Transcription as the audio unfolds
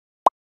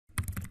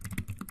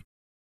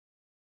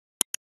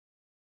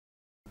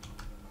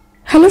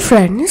Hello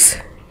friends,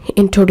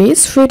 in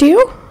today's video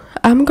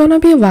I'm gonna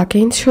be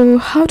walking through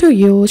how to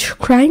use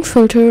crying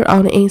filter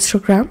on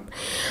Instagram.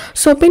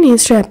 So open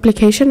Insta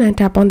application and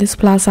tap on this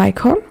plus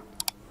icon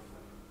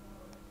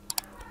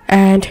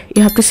and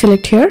you have to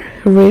select here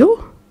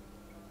reel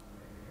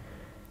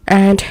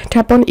and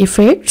tap on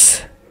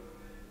effects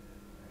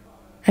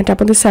and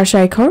tap on the search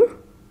icon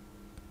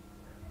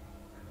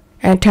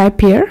and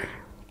type here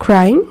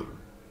crying.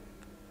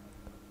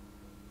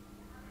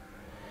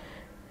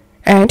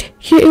 And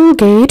here you will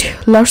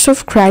get lots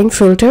of crying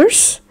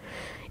filters.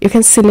 You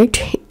can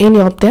select any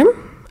of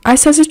them. I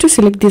suggest to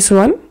select this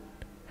one.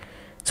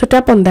 So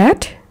tap on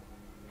that.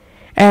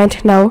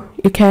 And now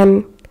you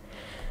can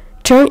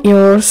turn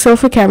your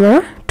selfie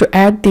camera to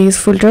add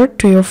this filter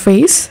to your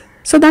face.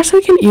 So that's how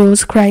you can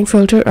use crying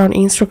filter on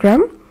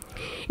Instagram.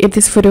 If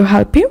this video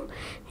helped you,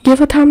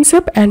 give a thumbs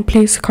up and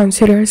please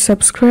consider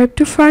subscribe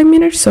to 5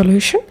 Minute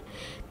Solution.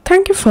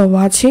 Thank you for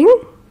watching.